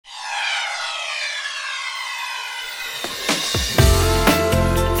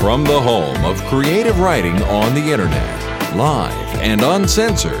From the home of creative writing on the internet, live and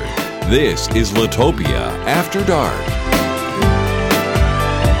uncensored, this is Litopia After Dark.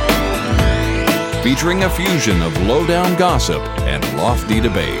 Featuring a fusion of low-down gossip and lofty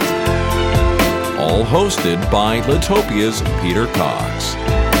debate. All hosted by Litopia's Peter Cox.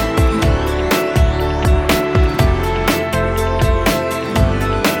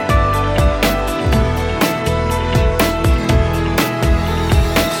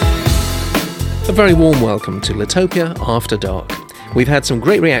 A very warm welcome to Litopia After Dark. We've had some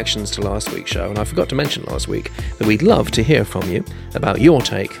great reactions to last week's show, and I forgot to mention last week that we'd love to hear from you about your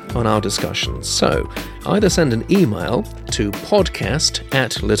take on our discussions. So, either send an email to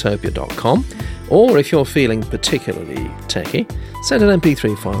podcast@litopia.com, or if you're feeling particularly techie, send an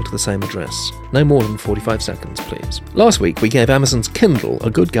MP3 file to the same address. No more than 45 seconds, please. Last week we gave Amazon's Kindle a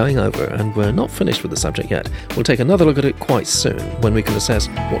good going over, and we're not finished with the subject yet. We'll take another look at it quite soon, when we can assess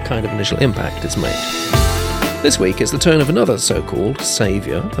what kind of initial impact it's made. This week is the turn of another so-called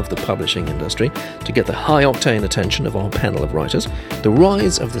saviour of the publishing industry to get the high-octane attention of our panel of writers, the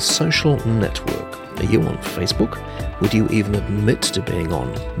rise of the social network. Are you on Facebook? Would you even admit to being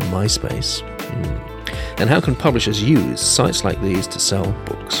on MySpace? And how can publishers use sites like these to sell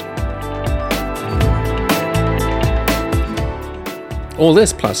books? All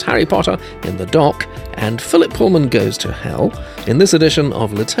this plus Harry Potter in the dock and Philip Pullman Goes to Hell in this edition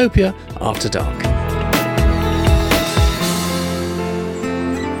of Litopia After Dark.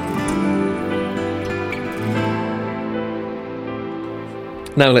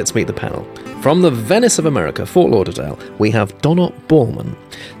 Now let's meet the panel. From the Venice of America, Fort Lauderdale, we have Donna Ballman.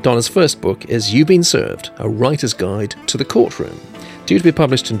 Donna's first book is You've Been Served, A Writer's Guide to the Courtroom, due to be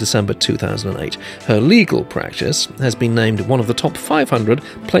published in December 2008. Her legal practice has been named one of the top 500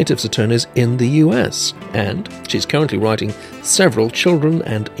 plaintiffs' attorneys in the US, and she's currently writing several children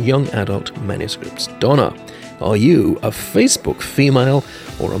and young adult manuscripts. Donna, are you a Facebook female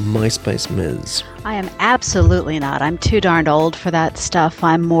or a MySpace Ms? I am absolutely not. I'm too darned old for that stuff.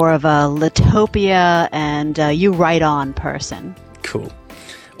 I'm more of a Litopia and you write on person. Cool.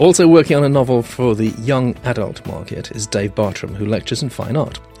 Also working on a novel for the young adult market is Dave Bartram, who lectures in fine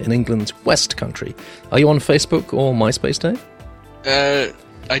art in England's West Country. Are you on Facebook or MySpace, Dave?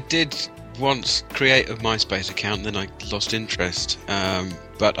 I did once create a MySpace account, then I lost interest.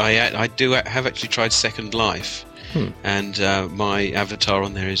 But I do have actually tried Second Life. And my avatar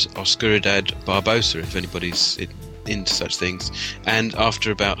on there is Oscuridad Barbosa, if anybody's into such things. And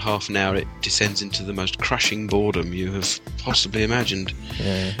after about half an hour, it descends into the most crushing boredom you have possibly imagined.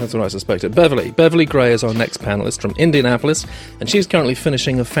 Yeah, that's what I suspected. Beverly Gray is our next panellist from Indianapolis, and she's currently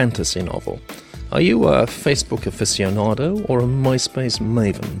finishing a fantasy novel. Are you a Facebook aficionado or a MySpace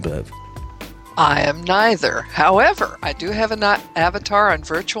maven, Bev? I am neither. However, I do have an avatar on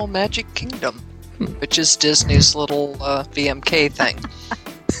Virtual Magic Kingdom, which is Disney's little VMK thing.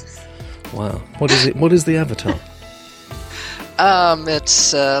 Wow. What is it? What is the avatar?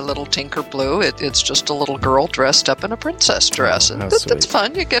 It's little Tinker Blue. It's just a little girl dressed up in a princess dress. Oh, and that's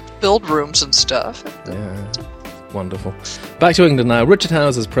fun. You get to build rooms and stuff. Yeah. Wonderful. Back to England now. Richard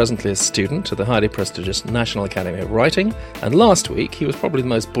Howes is presently a student at the highly prestigious National Academy of Writing, and last week he was probably the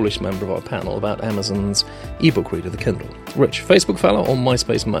most bullish member of our panel about Amazon's ebook reader, the Kindle. Rich, Facebook fella or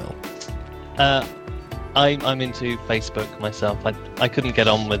MySpace male? I'm into Facebook myself. I couldn't get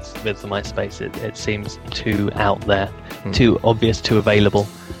on with the MySpace. It seems too out there, too obvious, too available.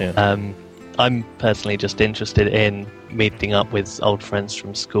 Yeah. I'm personally just interested in meeting up with old friends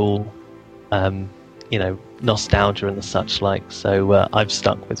from school, nostalgia and the such like. So I've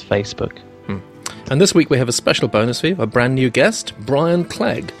stuck with Facebook. And this week we have a special bonus for you, a brand new guest, Brian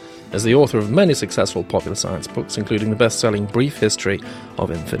Clegg, as the author of many successful popular science books, including the best-selling Brief History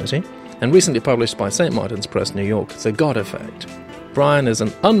of Infinity, and recently published by St. Martin's Press, New York, The God Effect. Brian is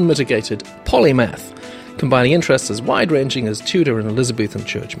an unmitigated polymath, combining interests as wide-ranging as Tudor and Elizabethan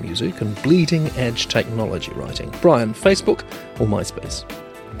church music and bleeding-edge technology writing. Brian, Facebook or MySpace?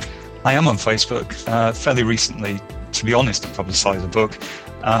 I am on Facebook. Fairly recently, to be honest, to publicise a book,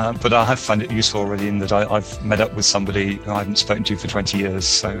 but I have found it useful already in that I've met up with somebody who I haven't spoken to for 20 years,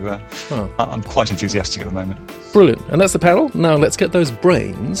 so I'm quite enthusiastic at the moment. Brilliant. And that's the panel. Now let's get those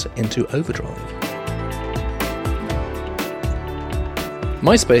brains into overdrive.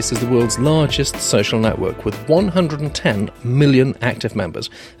 MySpace is the world's largest social network with 110 million active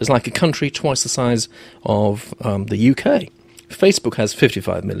members. It's like a country twice the size of the UK. Facebook has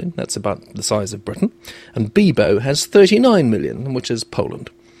 55 million, that's about the size of Britain, and Bebo has 39 million, which is Poland.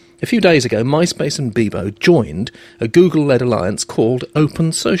 A few days ago, MySpace and Bebo joined a Google-led alliance called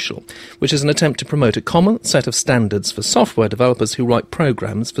Open Social, which is an attempt to promote a common set of standards for software developers who write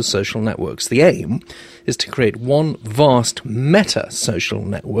programs for social networks. The aim is to create one vast meta-social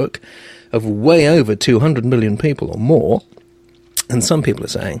network of way over 200 million people or more, and some people are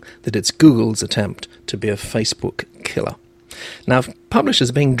saying that it's Google's attempt to be a Facebook killer. Now,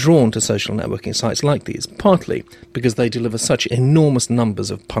 publishers are being drawn to social networking sites like these, partly because they deliver such enormous numbers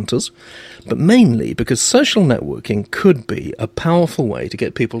of punters, but mainly because social networking could be a powerful way to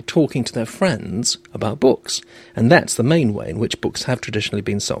get people talking to their friends about books. And that's the main way in which books have traditionally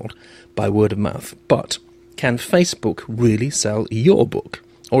been sold, by word of mouth. But can Facebook really sell your book?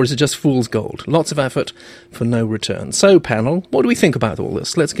 Or is it just fool's gold? Lots of effort for no return. So, panel, what do we think about all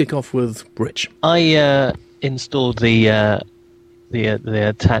this? Let's kick off with Rich. I installed the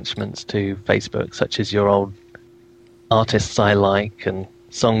attachments to Facebook, such as your old artists I like and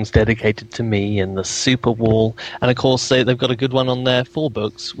songs dedicated to me and the super wall, and of course they've got a good one on there for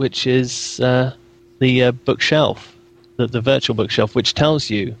books, which is the bookshelf, the virtual bookshelf, which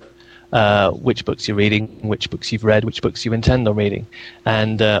tells you which books you're reading, which books you've read, which books you intend on reading,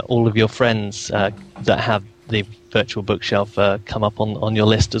 and all of your friends that have the virtual bookshelf come up on your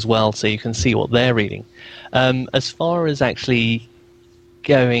list as well, so you can see what they're reading. As far as actually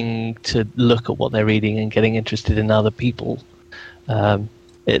going to look at what they're reading and getting interested in other people,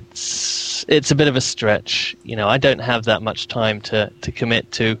 it's a bit of a stretch. You know, I don't have that much time to commit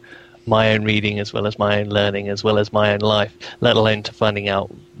to my own reading as well as my own learning as well as my own life, let alone to finding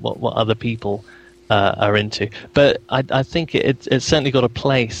out what other people are into. But I think it's certainly got a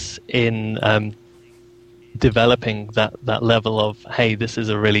place in developing that level of, hey, this is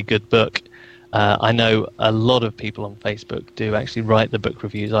a really good book. I know a lot of people on Facebook do actually write the book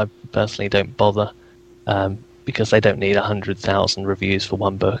reviews. I personally don't bother because they don't need 100,000 reviews for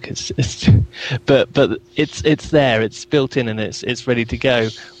one book. But it's there, it's built in, and it's ready to go.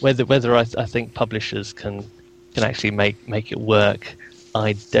 Whether I think publishers can actually make it work,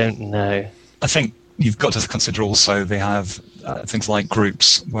 I don't know. I think you've got to consider also they have things like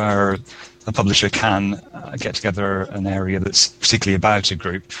groups where a publisher can get together an area that's particularly about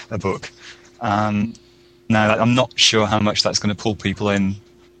a book. Now, I'm not sure how much that's going to pull people in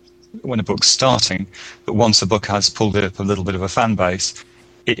when a book's starting, but once a book has pulled up a little bit of a fan base,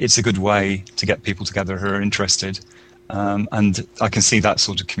 it's a good way to get people together who are interested. And I can see that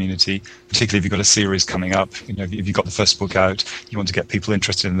sort of community, particularly if you've got a series coming up. You know, if you've got the first book out, you want to get people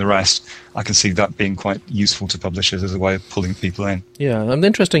interested in the rest. I can see that being quite useful to publishers as a way of pulling people in. Yeah, an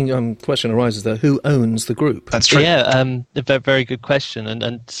interesting question arises there. Who owns the group? That's true. Yeah, a very good question.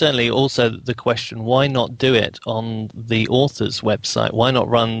 And certainly also the question, why not do it on the author's website? Why not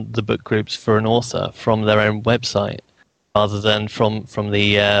run the book groups for an author from their own website, rather than from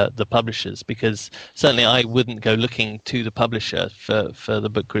the publishers? Because certainly I wouldn't go looking to the publisher for the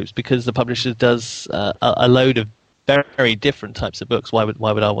book groups, because the publisher does a load of very, very different types of books. Why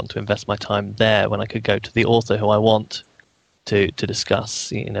would I want to invest my time there when I could go to the author who I want to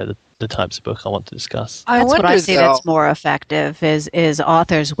discuss, you know, the types of book I want to discuss? That's what I see that's more effective is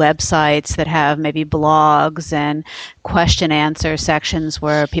authors' websites that have maybe blogs and question-answer sections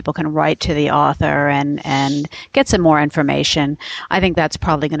where people can write to the author and get some more information. I think that's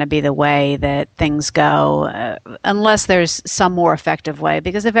probably going to be the way that things go, unless there's some more effective way.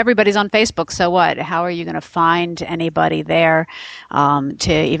 Because if everybody's on Facebook, so what? How are you going to find anybody there to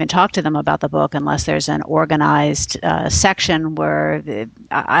even talk to them about the book unless there's an organized section where,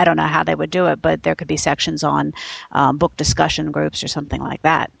 I don't know how they would do it, but there could be sections on book discussion groups or something like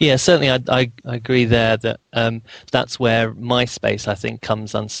that. Yeah, certainly I agree there that that's where MySpace, I think,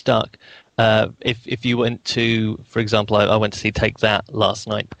 comes unstuck. If you went to, for example, I went to see Take That last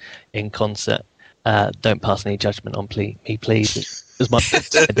night in concert. Don't pass any judgment on me, please. It was my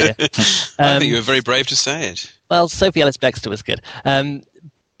idea. I think you were very brave to say it. Well, Sophie Ellis-Bextor was good.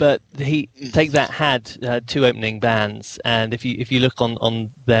 But Take That had two opening bands, and if you look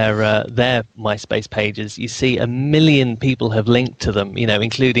on their MySpace pages, you see 1 million people have linked to them, you know,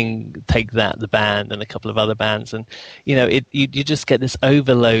 including Take That, the band, and a couple of other bands, and you know, you just get this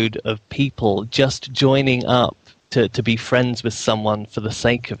overload of people just joining up to be friends with someone for the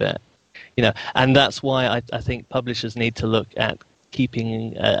sake of it, you know, and that's why I think publishers need to look at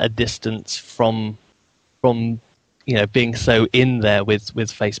keeping a distance from you know, being so in there with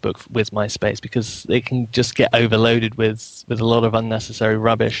Facebook, with MySpace, because they can just get overloaded with a lot of unnecessary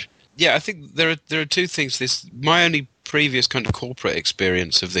rubbish. Yeah, I think there are two things. My only previous kind of corporate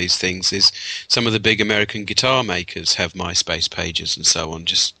experience of these things is some of the big American guitar makers have MySpace pages and so on,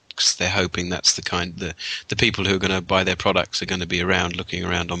 just 'cause they're hoping that's the people who are going to buy their products are going to be around, looking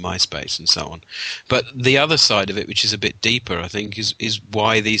around on MySpace and so on. But the other side of it, which is a bit deeper, I think, is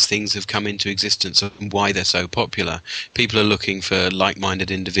why these things have come into existence and why they're so popular. People are looking for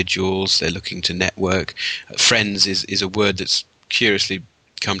like-minded individuals. They're looking to network. Friends is a word that's curiously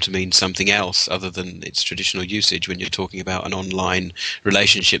come to mean something else other than its traditional usage when you're talking about an online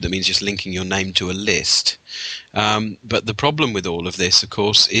relationship that means just linking your name to a list. But the problem with all of this, of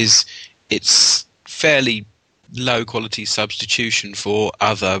course, is it's fairly low quality substitution for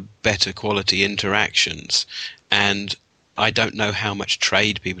other better quality interactions. And I don't know how much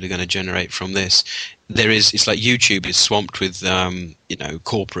trade people are going to generate from this. It's like YouTube is swamped with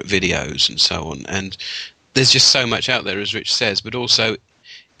corporate videos and so on, and there's just so much out there, as Rich says, but also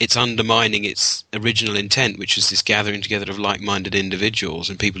it's undermining its original intent, which is this gathering together of like-minded individuals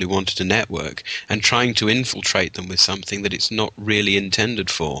and people who wanted to network, and trying to infiltrate them with something that it's not really intended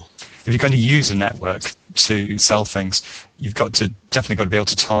for. If you're going to use a network to sell things, you've definitely got to be able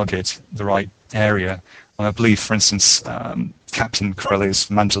to target the right area. And I believe, for instance, Captain Corelli's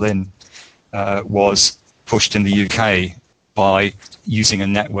mandolin was pushed in the UK by using a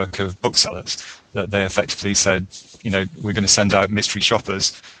network of booksellers. That they effectively said, we're going to send out mystery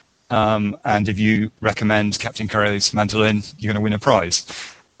shoppers, and if you recommend Captain Corelli's mandolin, you're going to win a prize.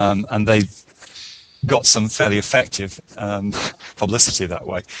 And they got some fairly effective publicity that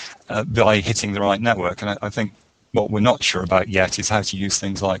way by hitting the right network. And I think what we're not sure about yet is how to use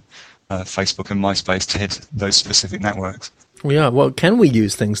things like Facebook and MySpace to hit those specific networks. Yeah, well, can we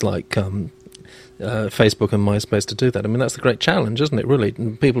use things like Facebook and MySpace to do that? I mean, that's the great challenge, isn't it, really?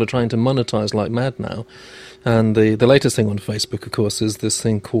 People are trying to monetize like mad now. And the latest thing on Facebook, of course, is this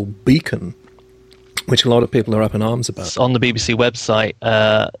thing called Beacon, which a lot of people are up in arms about. On the BBC website,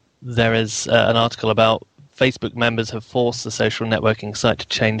 there is an article about Facebook members have forced the social networking site to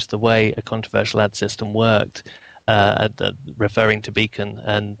change the way a controversial ad system worked, referring to Beacon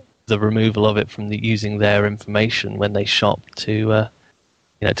and the removal of it from using their information when they shop to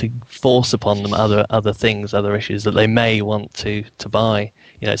force upon them other things, other issues that they may want to buy.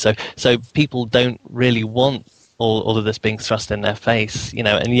 So people don't really want all of this being thrust in their face,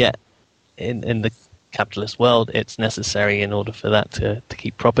 and yet in the capitalist world, it's necessary in order for that to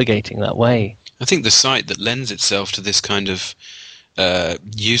keep propagating that way. I think the site that lends itself to this kind of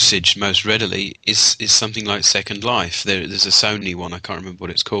usage most readily is something like Second Life. There's a Sony one, I can't remember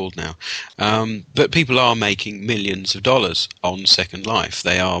what it's called now. But people are making millions of dollars on Second Life.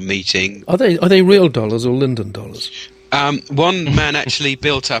 They are meeting... Are they real dollars or Linden dollars? One man actually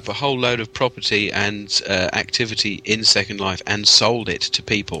built up a whole load of property and activity in Second Life and sold it to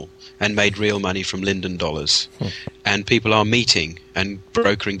people and made real money from Linden dollars. And people are meeting and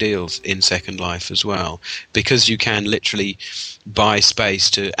brokering deals in Second Life as well, because you can literally buy space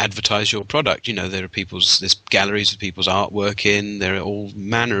to advertise your product. There are there's galleries with people's artwork in. There are all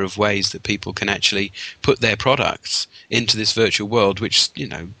manner of ways that people can actually put their products into this virtual world, which,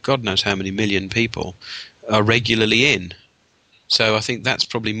 God knows how many million people are regularly in. So I think that's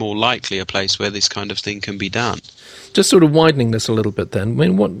probably more likely a place where this kind of thing can be done. Just sort of widening this a little bit then, I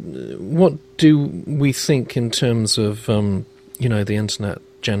mean, what do we think in terms of, the internet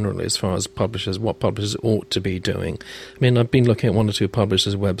generally, as far as publishers, what publishers ought to be doing? I mean, I've been looking at one or two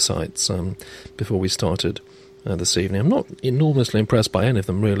publishers' websites before we started this evening. I'm not enormously impressed by any of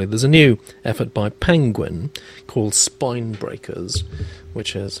them, really. There's a new effort by Penguin called Spine Breakers,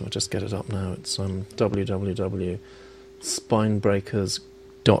 which is, I'll just get it up now, it's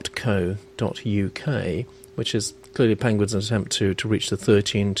www.spinebreakers.co.uk, which is clearly Penguin's attempt to reach the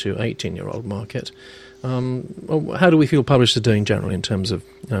 13 to 18-year-old market. How do we feel publishers are doing generally in terms of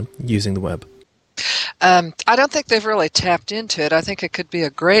using the web? I don't think they've really tapped into it. I think it could be a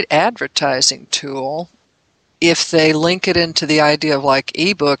great advertising tool if they link it into the idea of like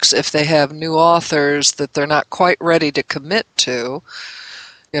ebooks. If they have new authors that they're not quite ready to commit to,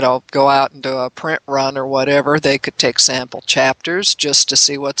 go out and do a print run or whatever, they could take sample chapters just to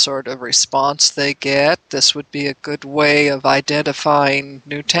see what sort of response they get. This would be a good way of identifying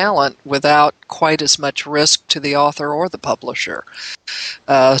new talent without quite as much risk to the author or the publisher.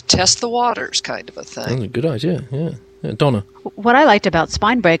 Test the waters kind of a thing. That's a good idea, yeah. Donna? What I liked about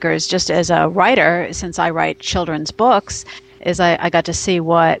Spinebreakers, just as a writer, since I write children's books, is I got to see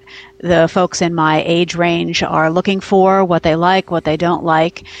what the folks in my age range are looking for, what they like, what they don't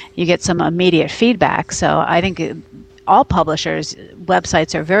like. You get some immediate feedback. So I think all publishers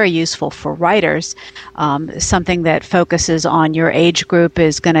websites are very useful for writers. Something that focuses on your age group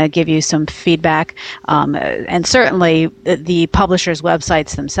is going to give you some feedback. And certainly the publishers'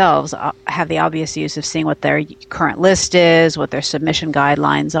 websites themselves have the obvious use of seeing what their current list is, what their submission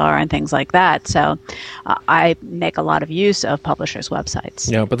guidelines are, and things like that. So I make a lot of use of publishers'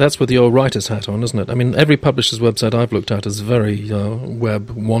 websites. Yeah, but that's with the old writer's hat on, isn't it? I mean, every publisher's website I've looked at is very Web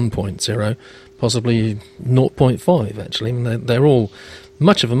 1.0, possibly 0.5, actually. I mean, they're all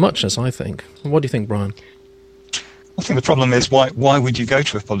much of a muchness, I think. What do you think, Brian? I think the problem is why would you go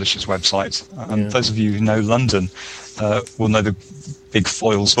to a publisher's website? Those of you who know London will know the big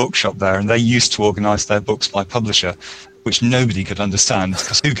Foyles bookshop there, and they used to organise their books by publisher, which nobody could understand,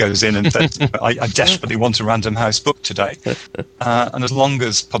 because who goes in and says, I desperately want a Random House book today. And as long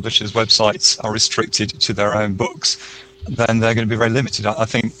as publishers' websites are restricted to their own books, then they're going to be very limited. I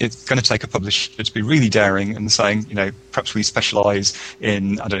think it's going to take a publisher to be really daring and saying, perhaps we specialise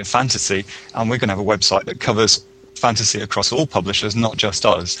in, fantasy, and we're going to have a website that covers fantasy across all publishers, not just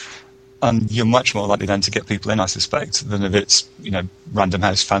us. And you're much more likely then to get people in, I suspect, than if it's, Random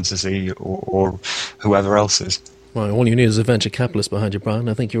House Fantasy or whoever else is. Well, all you need is a venture capitalist behind you, Brian.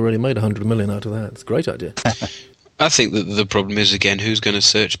 I think you already made 100 million out of that. It's a great idea. I think that the problem is, again, who's going to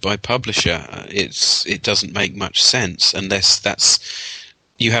search by publisher? It doesn't make much sense unless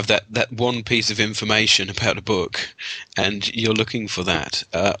you have that one piece of information about a book and you're looking for that.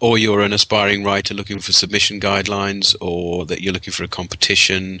 Or you're an aspiring writer looking for submission guidelines, or that you're looking for a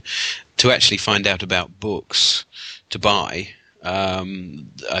competition to actually find out about books to buy.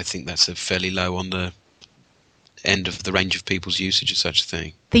 I think that's a fairly low on the end of the range of people's usage of such a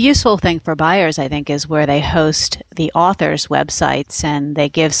thing. The useful thing for buyers, I think, is where they host the authors' websites and they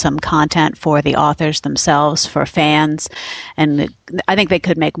give some content for the authors themselves, for fans. And I think they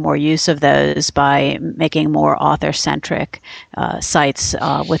could make more use of those by making more author-centric sites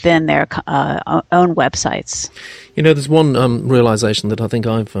within their own websites. There's one realization that I think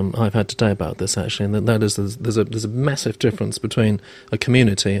I've had today about this, actually, and that is there's a massive difference between a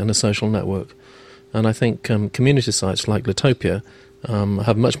community and a social network. And I think community sites like Litopia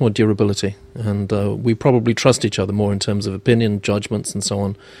have much more durability, and we probably trust each other more in terms of opinion, judgments, and so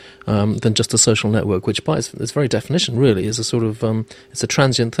on, than just a social network, which by its very definition really is a sort of it's a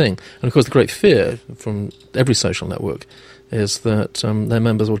transient thing. And of course, the great fear from every social network is that their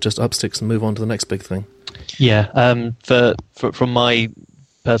members will just up sticks and move on to the next big thing. Yeah, from my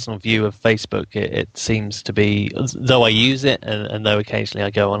personal view of Facebook, it seems to be, though I use it and though occasionally I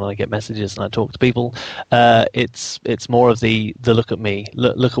go on and I get messages and I talk to people, it's more of the look at me,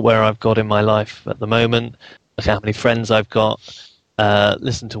 look at where I've got in my life at the moment, look at how many friends I've got,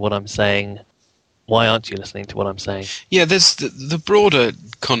 listen to what I'm saying. Why aren't you listening to what I'm saying? Yeah, there's the broader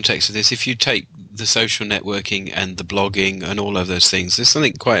context of this. If you take the social networking and the blogging and all of those things, there's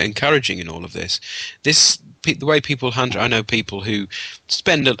something quite encouraging in all of this. The way people hunt, I know people who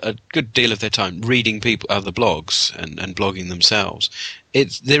spend a good deal of their time reading other blogs and blogging themselves.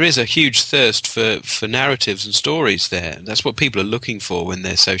 There is a huge thirst for narratives and stories there. That's what people are looking for when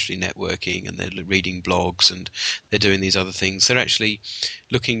they're socially networking and they're reading blogs and they're doing these other things. They're actually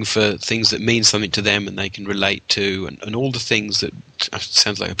looking for things that mean something to them and they can relate to, and all the things that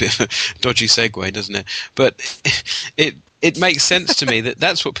sounds like a bit of a dodgy segue, doesn't it? But it makes sense to me that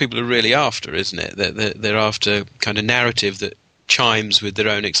that's what people are really after, isn't it? That they're after kind of narrative that chimes with their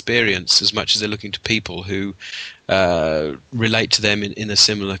own experience as much as they're looking to people who relate to them in a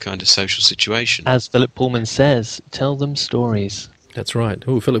similar kind of social situation. As Philip Pullman says, tell them stories. That's right.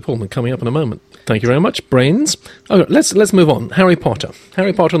 Oh, Philip Pullman coming up in a moment. Thank you very much, Brains. Okay, let's move on. Harry Potter.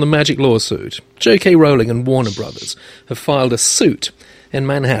 Harry Potter and the Magic Lawsuit. J.K. Rowling and Warner Brothers have filed a suit in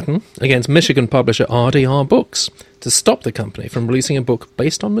Manhattan against Michigan publisher RDR Books to stop the company from releasing a book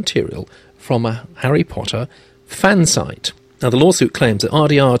based on material from a Harry Potter fan site. Now, the lawsuit claims that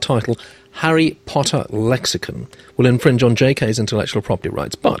RDR title Harry Potter Lexicon will infringe on JK's intellectual property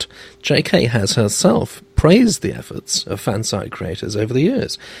rights, but JK has herself praised the efforts of fan site creators over the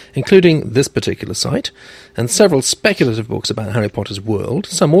years, including this particular site, and several speculative books about Harry Potter's world,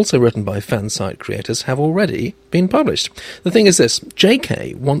 some also written by fan site creators, have already been published. The thing is this,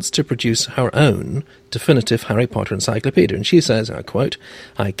 JK wants to produce her own definitive Harry Potter encyclopedia, and she says, I quote,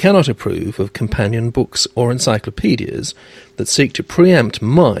 "I cannot approve of companion books or encyclopedias that seek to preempt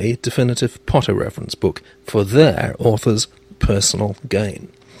my definitive Potter reference book for their author's personal gain."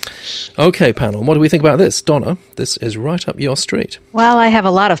 Okay, panel, what do we think about this? Donna, this is right up your street. Well, I have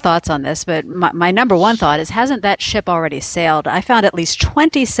a lot of thoughts on this, but my number one thought is, hasn't that ship already sailed? I found at least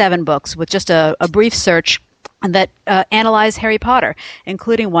 27 books with just a brief search that analyze Harry Potter,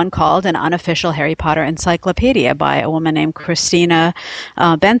 including one called An Unofficial Harry Potter Encyclopedia by a woman named Christina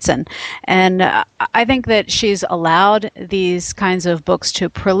Benson. And I think that she's allowed these kinds of books to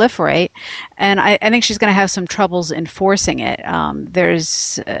proliferate, and I think she's going to have some troubles enforcing it.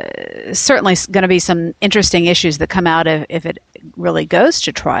 There's certainly going to be some interesting issues that come out if it really goes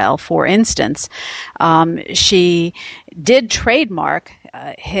to trial. For instance, she did trademark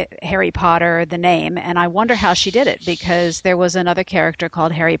Harry Potter, the name, and I wonder how she did it, because there was another character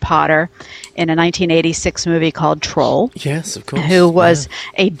called Harry Potter in a 1986 movie called Troll. Yes, of course. Who was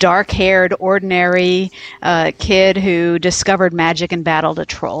a dark-haired, ordinary kid who discovered magic and battled a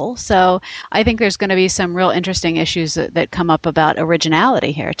troll. So I think there's going to be some real interesting issues that come up about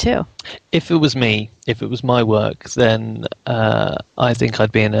originality here, too. If it was me, if it was my work, then I think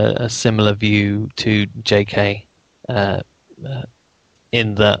I'd be in a similar view to J.K.,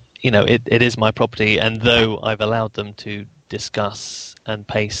 in that, it is my property, and though I've allowed them to discuss and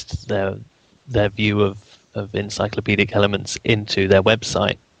paste their view of encyclopedic elements into their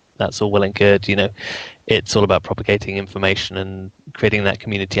website, that's all well and good. It's all about propagating information and creating that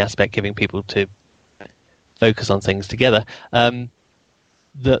community aspect, giving people to focus on things together.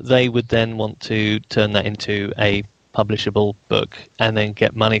 That they would then want to turn that into a publishable book and then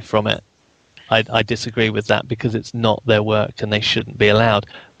get money from it. I disagree with that, because it's not their work and they shouldn't be allowed.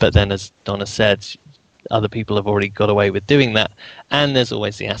 But then, as Donna said, other people have already got away with doing that. And there's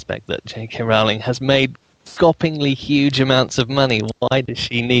always the aspect that J.K. Rowling has made gobblingly huge amounts of money. Why does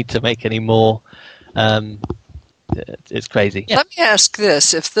she need to make any more? It's crazy. Let me ask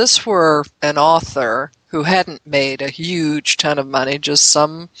this. If this were an author who hadn't made a huge ton of money, just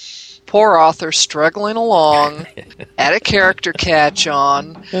some poor author struggling along at a character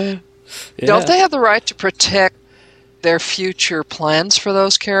catch-on, don't they have the right to protect their future plans for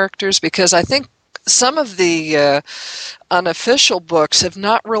those characters? Because I think some of the unofficial books have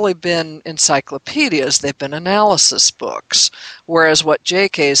not really been encyclopedias. They've been analysis books, whereas what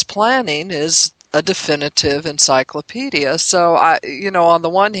J.K. is planning is a definitive encyclopedia. So, on the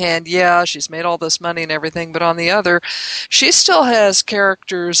one hand, yeah, she's made all this money and everything, but on the other, she still has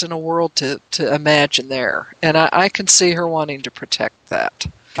characters in a world to imagine there. And I can see her wanting to protect that.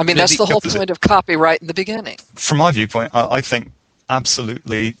 I mean, that's the whole point of copyright in the beginning. From my viewpoint, I think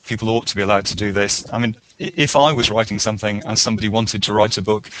absolutely people ought to be allowed to do this. I mean, if I was writing something and somebody wanted to write a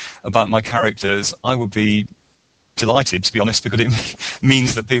book about my characters, I would be delighted, to be honest, because it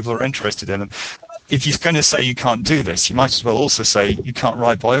means that people are interested in them. If you're going to say you can't do this, you might as well also say you can't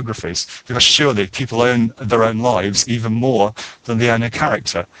write biographies, because surely people own their own lives even more than they own a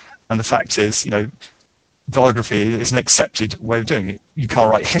character. And the fact is, biography is an accepted way of doing it. You can't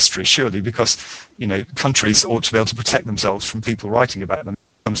write history, surely, because countries ought to be able to protect themselves from people writing about them.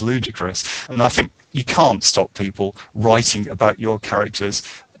 It becomes ludicrous. And I think you can't stop people writing about your characters,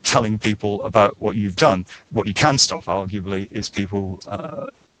 telling people about what you've done. What you can stop, arguably, is people,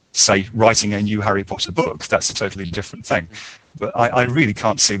 say, writing a new Harry Potter book. That's a totally different thing. But I really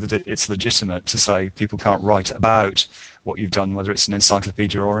can't see that it's legitimate to say people can't write about what you've done, whether it's an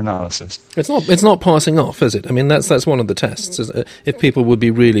encyclopedia or analysis. It's not passing off, is it? I mean, that's one of the tests. If people would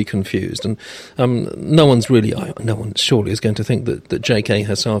be really confused, and no one surely is going to think that J.K.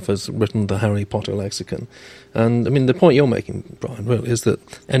 herself has written the Harry Potter lexicon. And I mean, the point you're making, Brian, really, is that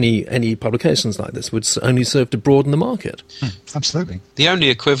any publications like this would only serve to broaden the market. Absolutely. The only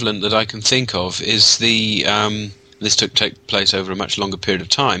equivalent that I can think of is this took place over a much longer period of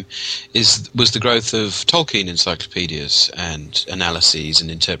time, was the growth of Tolkien encyclopedias and analyses and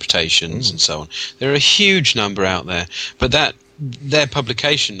interpretations and so on. There are a huge number out there, but their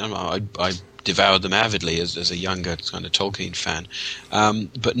publication, I devoured them avidly as a younger kind of Tolkien fan,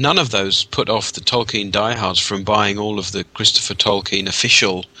 but none of those put off the Tolkien diehards from buying all of the Christopher Tolkien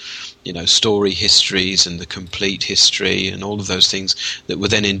official story histories and the complete history and all of those things that were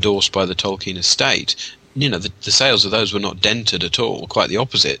then endorsed by the Tolkien estate. The sales of those were not dented at all. Quite the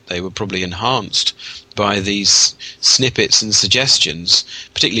opposite. They were probably enhanced by these snippets and suggestions,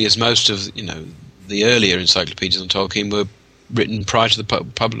 particularly as most of the earlier encyclopedias on Tolkien were written prior to the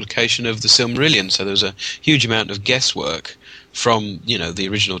publication of the Silmarillion. So there was a huge amount of guesswork from the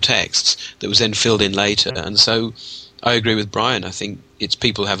original texts that was then filled in later. And so I agree with Brian. I think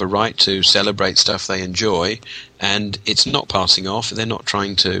people have a right to celebrate stuff they enjoy, and it's not passing off. They're not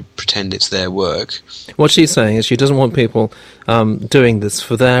trying to pretend it's their work. What she's saying is she doesn't want people doing this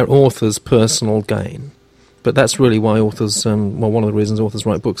for their author's personal gain. But that's really why authors, one of the reasons authors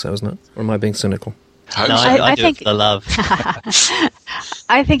write books, isn't it? Or am I being cynical? I do think it for the love.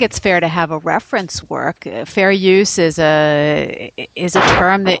 I think it's fair to have a reference work. Fair use is a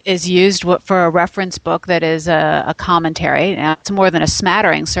term that is used for a reference book that is a commentary. Now, it's more than a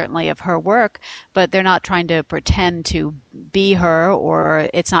smattering, certainly, of her work, but they're not trying to pretend to be her, or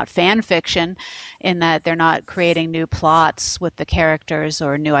it's not fan fiction in that they're not creating new plots with the characters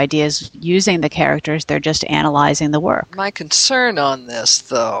or new ideas using the characters. They're just analyzing the work. My concern on this,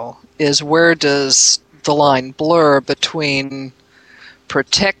 though, is where does the line blur between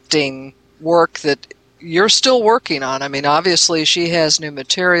protecting work that you're still working on? I mean, obviously she has new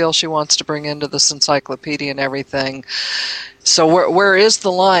material she wants to bring into this encyclopedia and everything. So where is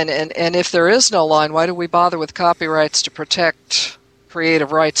the line? And if there is no line, why do we bother with copyrights to protect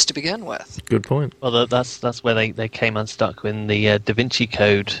creative rights to begin with? Good point. Well, that's where they came unstuck in the Da Vinci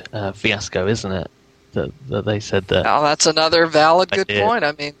Code fiasco, isn't it? That they said that. Oh, that's another valid good point.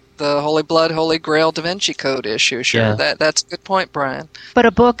 I mean, the Holy Blood, Holy Grail Da Vinci Code issue. Sure, yeah. That's a good point, Brian. But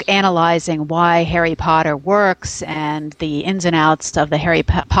a book analyzing why Harry Potter works and the ins and outs of the Harry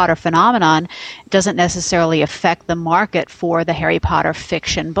Potter phenomenon doesn't necessarily affect the market for the Harry Potter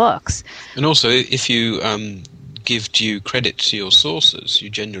fiction books. And also, if you give due credit to your sources,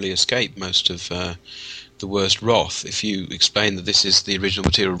 you generally escape most of the worst wrath. If you explain that this is the original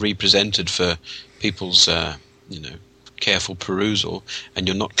material represented for people's, careful perusal, and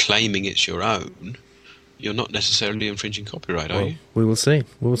you're not claiming it's your own, you're not necessarily infringing copyright, are you? We will see.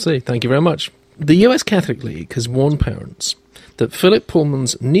 We will see. Thank you very much. The US Catholic League has warned parents that Philip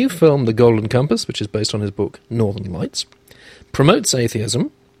Pullman's new film, The Golden Compass, which is based on his book Northern Lights, promotes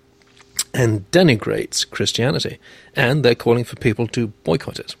atheism and denigrates Christianity, and they're calling for people to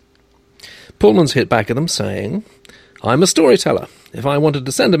boycott it. Pullman's hit back at them, saying, "I'm a storyteller. If I wanted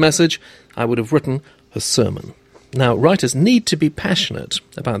to send a message, I would have written a sermon." Now, writers need to be passionate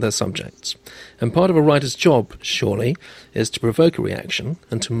about their subjects, and part of a writer's job, surely, is to provoke a reaction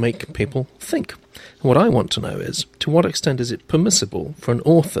and to make people think. And what I want to know is, to what extent is it permissible for an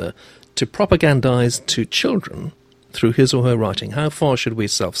author to propagandize to children through his or her writing? How far should we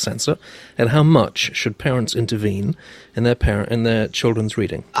self-censor, and how much should parents intervene in their children's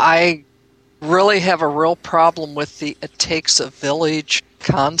reading? I really have a real problem with the "it takes a village"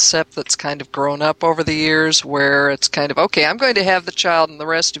 concept that's kind of grown up over the years, where it's kind of, okay, I'm going to have the child and the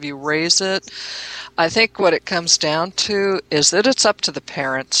rest of you raise it. I think what it comes down to is that it's up to the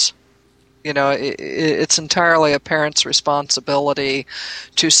parents. You know, it's entirely a parent's responsibility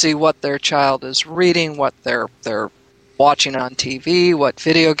to see what their child is reading, what they're watching on TV, what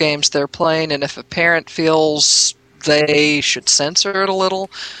video games they're playing, and if a parent feels they should censor it a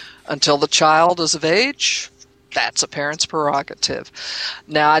little until the child is of age, that's a parent's prerogative.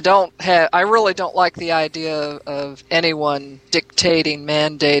 Now, I really don't like the idea of anyone dictating,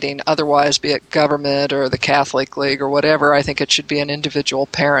 mandating, otherwise, be it government or the Catholic League or whatever. I think it should be an individual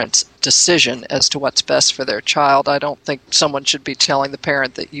parent's decision as to what's best for their child. I don't think someone should be telling the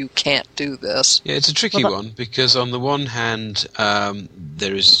parent that you can't do this. Yeah, it's a tricky one, because on the one hand,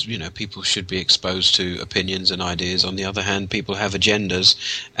 there is, people should be exposed to opinions and ideas. On the other hand, people have agendas,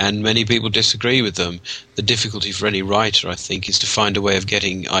 and many people disagree with them. The difficulty for any writer, I think, is to find a way of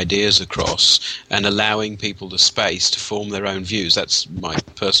getting ideas across and allowing people the space to form their own views. That's my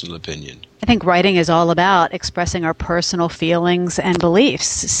personal opinion. I think writing is all about expressing our personal feelings and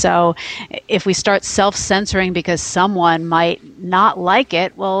beliefs. So if we start self-censoring because someone might not like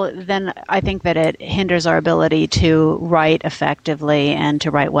it, well, then I think that it hinders our ability to write effectively and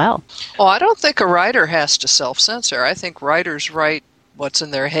to write well. Well, I don't think a writer has to self-censor. I think writers write what's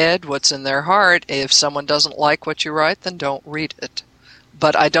in their head, what's in their heart. If someone doesn't like what you write, then don't read it.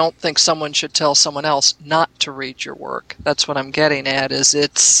 But I don't think someone should tell someone else not to read your work. That's what I'm getting at, is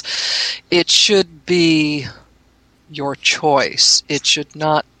it should be your choice. It should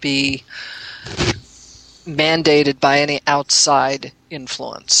not be mandated by any outside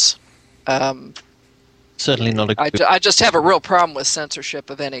influence. Certainly not I just have a real problem with censorship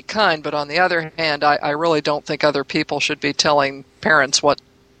of any kind, but on the other hand, I really don't think other people should be telling parents what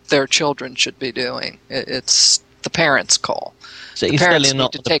their children should be doing. It's the parents' call. So the parents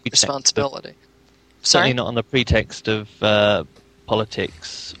need to take responsibility. Certainly not on the pretext of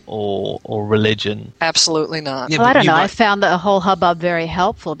politics or religion. Absolutely not. Yeah, well, I don't know. I found the whole hubbub very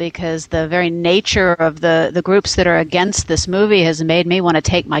helpful, because the very nature of the groups that are against this movie has made me want to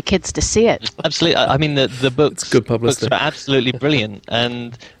take my kids to see it. Absolutely. I mean, the books, good publicity. Books are absolutely brilliant.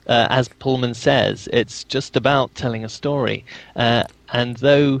 And as Pullman says, it's just about telling a story. And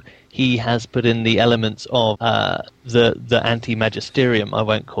though he has put in the elements of the anti-magisterium, I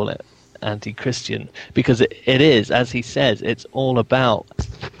won't call it anti-Christian, because it is, as he says, it's all about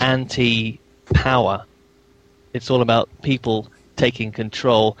anti-power. It's all about people taking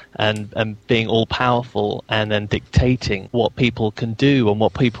control and being all-powerful and then dictating what people can do and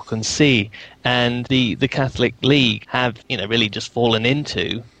what people can see. And the Catholic League have, really just fallen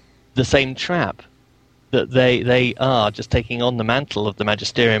into the same trap, that they are just taking on the mantle of the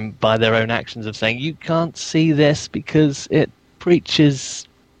magisterium by their own actions of saying, you can't see this because it preaches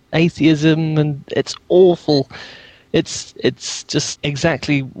atheism and it's awful. It's just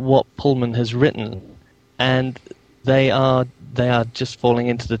exactly what Pullman has written, and they are just falling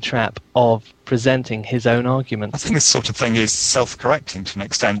into the trap of presenting his own argument. I think this sort of thing is self-correcting to an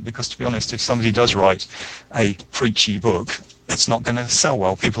extent, because to be honest, if somebody does write a preachy book, it's not going to sell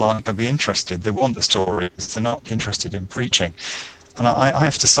well. People aren't going to be interested. They want the stories. They're not interested in preaching. And I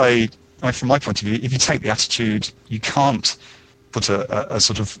have to say, from my point of view, if you take the attitude, you can't put a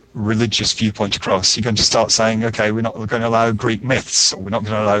sort of religious viewpoint across. You're going to start saying, okay, we're going to allow Greek myths, or we're not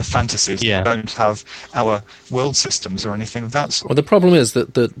going to allow fantasies. Yeah. We don't have our world systems or anything of that sort. Well, the problem is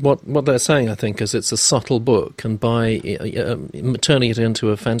that what they're saying, I think, is it's a subtle book, and by turning it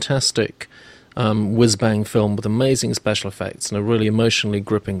into a fantastic whiz-bang film with amazing special effects and a really emotionally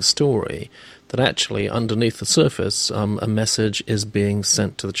gripping story, that actually underneath the surface a message is being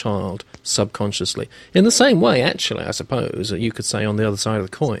sent to the child subconsciously. In the same way, actually, I suppose, that you could say on the other side of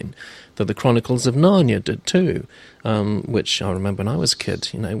the coin that the Chronicles of Narnia did too, which I remember when I was a kid,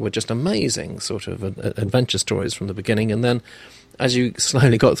 were just amazing sort of adventure stories from the beginning, and then as you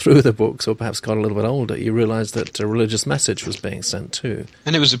slowly got through the books, or perhaps got a little bit older, you realised that a religious message was being sent too.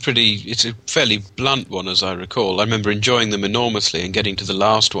 And it's a fairly blunt one, as I recall. I remember enjoying them enormously and getting to the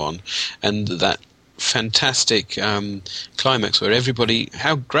last one, and that fantastic climax where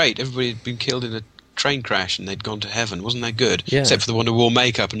how great, everybody had been killed in a train crash and they'd gone to heaven. Wasn't that good? Yeah. Except for the one who wore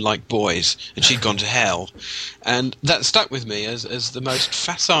makeup and liked boys, and she'd gone to hell. And that stuck with me as the most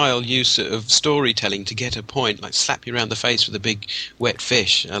facile use of storytelling to get a point, like slap you around the face with a big wet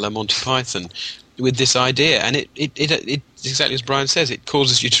fish, a la Monty Python, with this idea. And it exactly as Brian says, it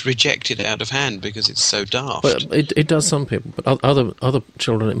causes you to reject it out of hand because it's so daft. But it does some people, but other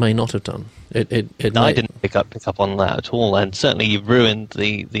children it may not have done. I didn't pick up on that at all, and certainly you've ruined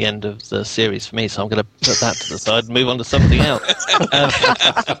the end of the series for me, so I'm going to put that to the side and move on to something else.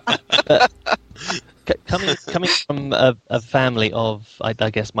 Coming from a family of, I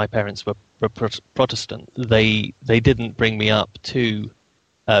guess my parents were Protestant, they didn't bring me up to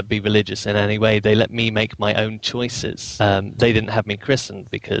be religious in any way. They let me make my own choices. They didn't have me christened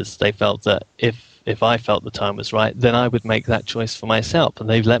because they felt that if I felt the time was right, then I would make that choice for myself. And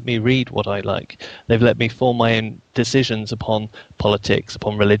they've let me read what I like. They've let me form my own decisions upon politics,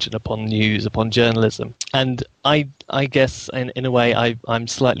 upon religion, upon news, upon journalism. And I guess in a way I'm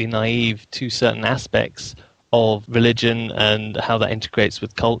slightly naive to certain aspects of religion and how that integrates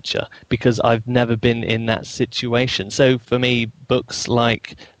with culture, because I've never been in that situation. So for me, books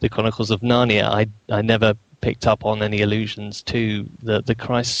like The Chronicles of Narnia, I never picked up on any allusions to the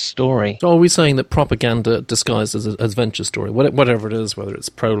Christ story. So are we saying that propaganda disguised as an adventure story, whatever it is, whether it's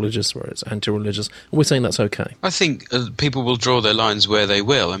pro-religious or it's anti-religious, are we saying that's okay? I think people will draw their lines where they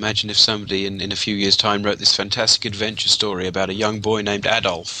will. Imagine if somebody in a few years' time wrote this fantastic adventure story about a young boy named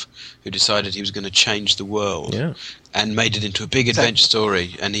Adolf who decided he was going to change the world. Yeah. And made it into a big adventure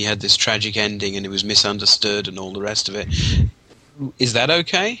story, and he had this tragic ending and it was misunderstood and all the rest of it. Is that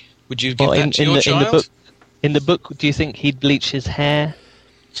okay? Would you give that to your child? In the book, do you think he'd bleach his hair?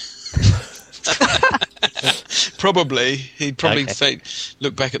 Probably. He'd probably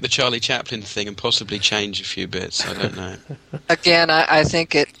look back at the Charlie Chaplin thing and possibly change a few bits. I don't know. Again, I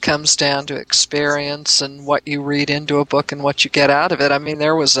think it comes down to experience and what you read into a book and what you get out of it. I mean,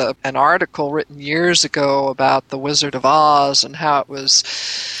 there was an article written years ago about The Wizard of Oz and how it was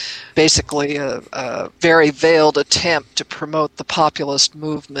basically a very veiled attempt to promote the populist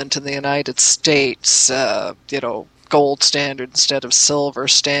movement in the United States, gold standard instead of silver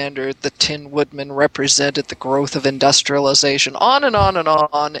standard. The Tin Woodman represented the growth of industrialization, on and on and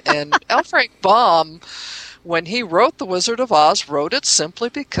on. And L. Frank Baum, when he wrote The Wizard of Oz, wrote it simply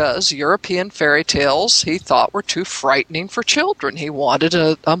because European fairy tales he thought were too frightening for children. He wanted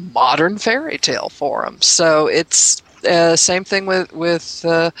a modern fairy tale for them. So it's same thing with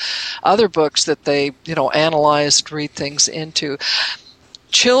other books that they analyze and read things into.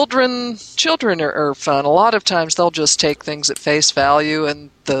 Children are fun. A lot of times they'll just take things at face value and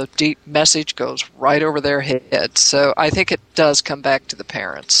the deep message goes right over their head. So I think it does come back to the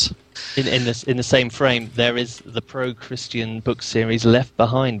parents. In the same frame, there is the pro-Christian book series Left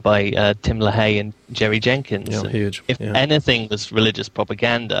Behind by Tim LaHaye and Jerry Jenkins. Yeah, huge. If anything was religious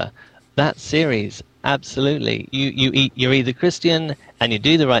propaganda, that series Absolutely. You're either Christian and you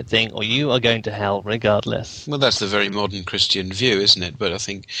do the right thing, or you are going to hell regardless. Well, that's the very modern Christian view, isn't it? But I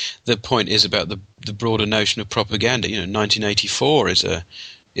think the point is about the broader notion of propaganda. 1984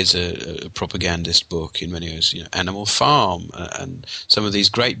 is a propagandist book in many ways. Animal Farm and some of these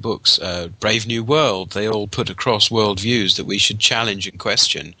great books, Brave New World, they all put across worldviews that we should challenge and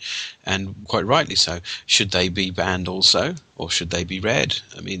question, and quite rightly so. Should they be banned also, or should they be read?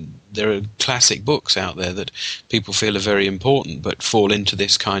 I mean, there are classic books out there that people feel are very important but fall into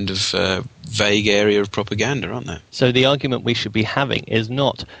this kind of vague area of propaganda, aren't there? So the argument we should be having is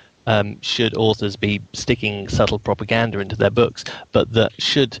not should authors be sticking subtle propaganda into their books, but that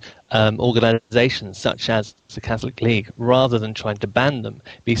should organizations such as the Catholic League, rather than trying to ban them,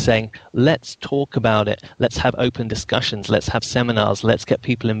 be saying, let's talk about it, let's have open discussions, let's have seminars, let's get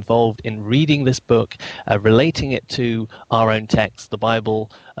people involved in reading this book, relating it to our own text, the Bible,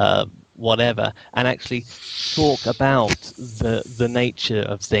 whatever, and actually talk about the nature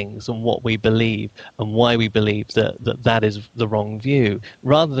of things and what we believe and why we believe that is the wrong view,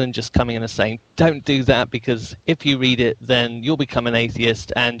 rather than just coming in and saying, don't do that because if you read it then you'll become an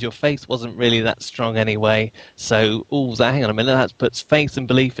atheist and your faith wasn't really that strong anyway, so hang on a minute, that puts faith and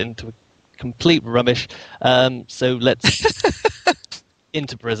belief into complete rubbish, so let's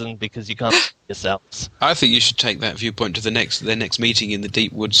into prison because you can't yourselves. I think you should take that viewpoint to their next meeting in the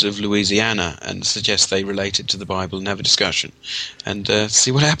deep woods of Louisiana and suggest they relate it to the Bible and have a discussion and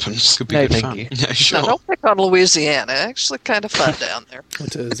see what happens. Could be good fun. You. Yeah, sure. No, don't pick on Louisiana. Actually, kind of fun down there.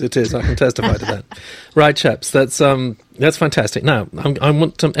 It is. I can testify to that. Right, chaps. That's fantastic. Now, I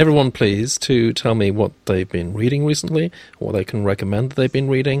want everyone, please, to tell me what they've been reading recently, or what they can recommend that they've been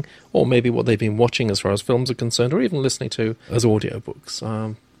reading, or maybe what they've been watching as far as films are concerned, or even listening to as audiobooks.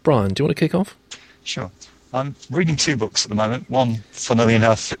 Brian, do you want to kick off? Sure. I'm reading 2 books at the moment. One, funnily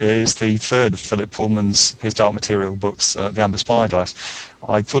enough, is the third of Philip Pullman's His Dark Material books, The Amber Spyglass.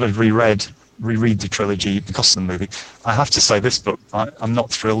 I thought I'd reread the trilogy because of the movie. I have to say this book I'm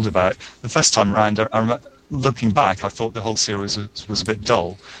not thrilled about. The first time round, looking back, I thought the whole series was a bit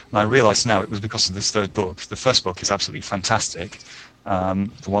dull, and I realise now it was because of this third book. The first book is absolutely fantastic, the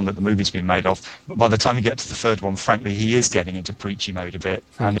one that the movie's been made of, but by the time you get to the third one, frankly, he is getting into preachy mode a bit,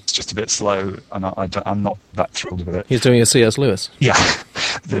 and it's just a bit slow, and I'm not that thrilled with it. He's doing a C.S. Lewis. Yeah.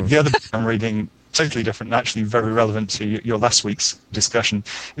 The other book I'm reading, totally different and actually very relevant to your last week's discussion,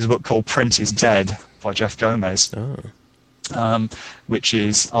 is a book called Print is Dead by Jeff Gomez, which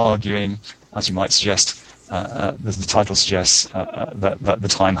is arguing, as you might suggest, the title suggests, that the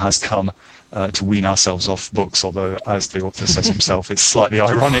time has come to wean ourselves off books, although, as the author says himself, it's slightly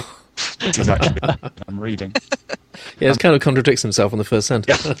ironic. It is actually what I'm reading. Yeah, it kind of contradicts himself on the first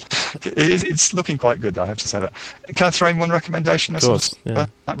sentence. Yeah. It's looking quite good, I have to say that. Can I throw in one recommendation? Of course, yeah.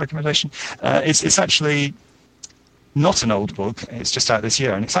 That recommendation? It's actually not an old book. It's just out this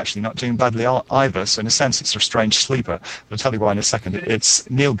year, and it's actually not doing badly either, so in a sense it's a strange sleeper. I'll tell you why in a second. It's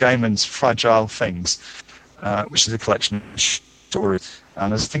Neil Gaiman's Fragile Things, which is a collection of stories.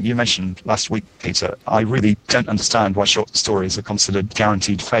 And as I think you mentioned last week, Peter, I really don't understand why short stories are considered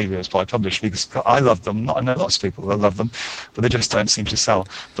guaranteed failures by publishers, because I love them. I know lots of people that love them, but they just don't seem to sell.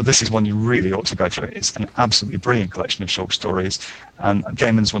 But this is one you really ought to go through. It's an absolutely brilliant collection of short stories, and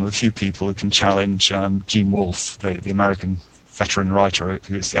Gaiman's one of the few people who can challenge Gene Wolfe, the American veteran writer,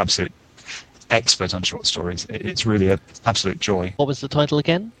 who is the absolute expert on short stories. It's really an absolute joy. What was the title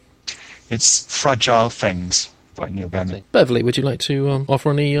again? It's Fragile Things by Neil Gaiman. Beverly, would you like to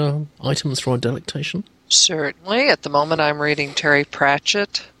offer any items for our delectation? Certainly. At the moment, I'm reading Terry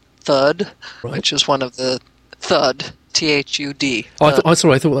Pratchett, Thud, Right. which is one of the Thud, Thud. Oh, I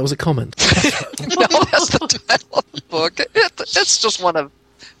thought that was a comment. No, that's the title of the book. It's just one of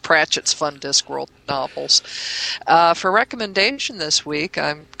Pratchett's fun Discworld novels. For recommendation this week,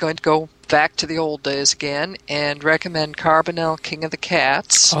 I'm going to go back to the old days again and recommend Carbonell, King of the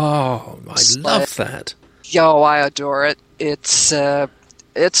Cats. Oh, I love that. Yo, I adore it. It's an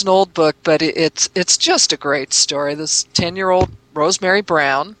old book, but it's just a great story. This 10-year-old Rosemary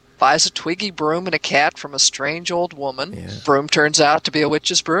Brown buys a twiggy broom and a cat from a strange old woman. Yeah. Broom turns out to be a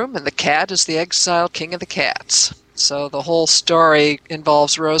witch's broom, and the cat is the exiled king of the cats. So the whole story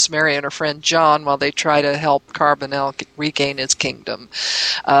involves Rosemary and her friend John while they try to help Carbonell regain his kingdom.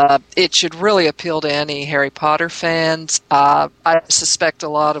 It should really appeal to any Harry Potter fans. I suspect a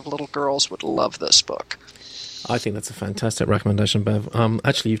lot of little girls would love this book. I think that's a fantastic recommendation, Bev.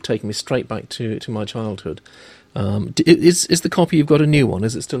 Actually, you've taken me straight back to my childhood. Is the copy you've got a new one?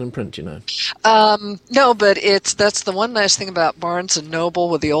 Is it still in print, you know? No, but that's the one nice thing about Barnes & Noble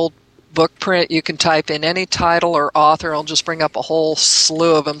with the old book print, you can type in any title or author. It'll just bring up a whole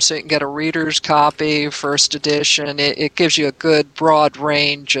slew of them so you can get a reader's copy, first edition. It gives you a good broad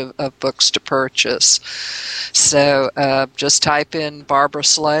range of books to purchase. So just type in Barbara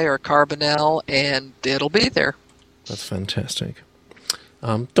Slay or Carbonell and it'll be there. That's fantastic.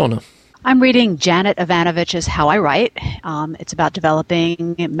 Donna. I'm reading Janet Ivanovich's How I Write. It's about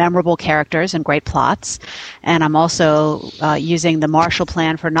developing memorable characters and great plots. And I'm also using The Marshall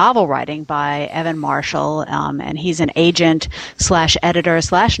Plan for Novel Writing by Evan Marshall. And he's an agent / editor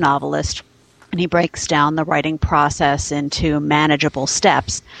 / novelist. And he breaks down the writing process into manageable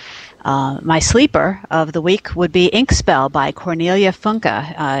steps. My sleeper of the week would be Inkspell by Cornelia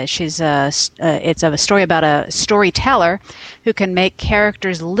Funke. It's a story about a storyteller who can make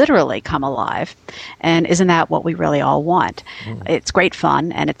characters literally come alive. And isn't that what we really all want? It's great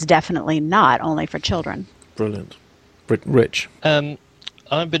fun, and it's definitely not only for children. Brilliant. Rich.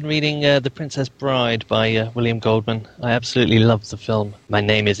 I've been reading The Princess Bride by William Goldman. I absolutely love the film. My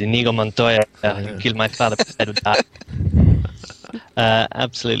name is Inigo Montoya. You killed my father.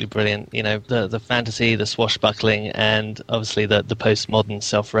 Absolutely brilliant. You know, the fantasy, the swashbuckling, and obviously the postmodern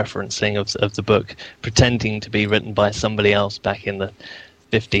self-referencing of the book, pretending to be written by somebody else back in the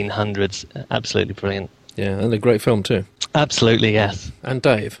 1500s. Absolutely brilliant. Yeah, and a great film too. Absolutely, yes. And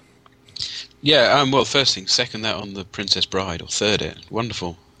Dave? Yeah, well, first thing, second that on The Princess Bride, or third it.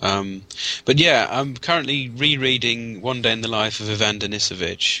 Wonderful. But yeah, I'm currently rereading One Day in the Life of Ivan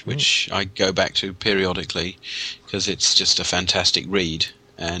Denisovich, which I go back to periodically because it's just a fantastic read,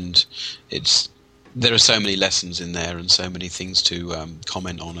 and there are so many lessons in there and so many things to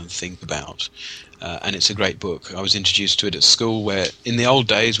comment on and think about. And it's a great book. I was introduced to it at school, where in the old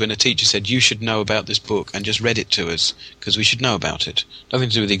days when a teacher said, you should know about this book, and just read it to us because we should know about it. Nothing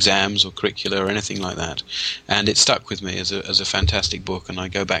to do with exams or curricula or anything like that. And it stuck with me as a fantastic book, and I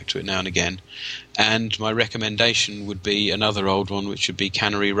go back to it now and again. And my recommendation would be another old one, which would be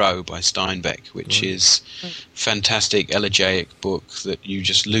Cannery Row by Steinbeck, which is a fantastic elegiac book that you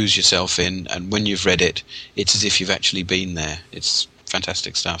just lose yourself in, and when you've read it, it's as if you've actually been there. It's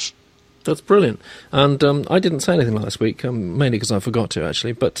fantastic stuff. That's brilliant. And I didn't say anything last week, mainly because I forgot to,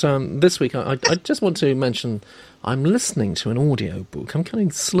 actually. But this week, I just want to mention I'm listening to an audio book. I'm kind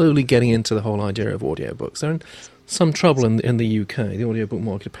of slowly getting into the whole idea of audiobooks. They're in some trouble in the UK. The audiobook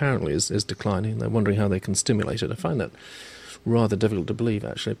market apparently is declining. They're wondering how they can stimulate it. I find that rather difficult to believe,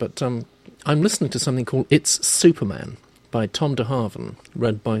 actually. But I'm listening to something called It's Superman by Tom de Haven,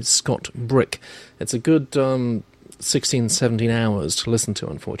 read by Scott Brick. It's a good 16, 17 hours to listen to,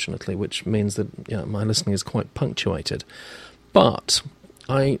 unfortunately, which means that my listening is quite punctuated. But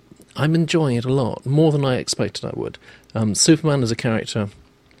I'm enjoying it a lot, more than I expected I would. Superman as a character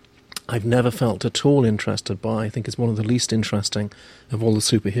I've never felt at all interested by. I think it's one of the least interesting of all the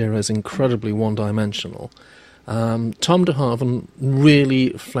superheroes, incredibly one-dimensional. Tom de Haven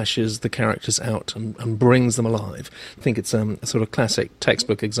really fleshes the characters out and brings them alive. I think it's a sort of classic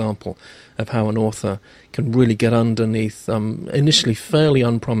textbook example of how an author can really get underneath initially fairly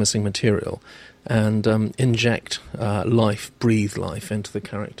unpromising material and inject breathe life into the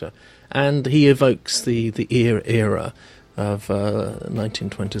character. And he evokes the era of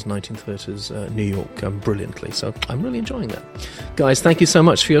 1920s, 1930s New York brilliantly. So I'm really enjoying that. Guys, thank you so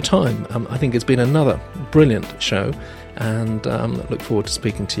much for your time. I think it's been another brilliant show, and look forward to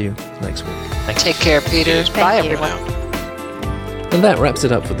speaking to you next week. Take care, Peter. Bye, everyone. And that wraps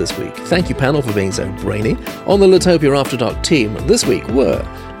it up for this week. Thank you, panel, for being so brainy. On the Litopia After Dark team this week were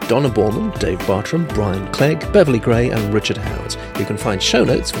Donna Borman, Dave Bartram, Brian Clegg, Beverly Gray and Richard Howard. You can find show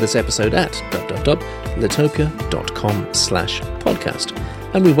notes for this episode at www.litopia.com/podcast.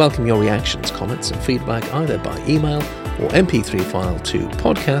 And we welcome your reactions, comments and feedback either by email or MP3 file to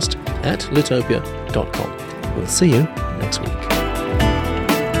podcast@litopia.com. We'll see you next week.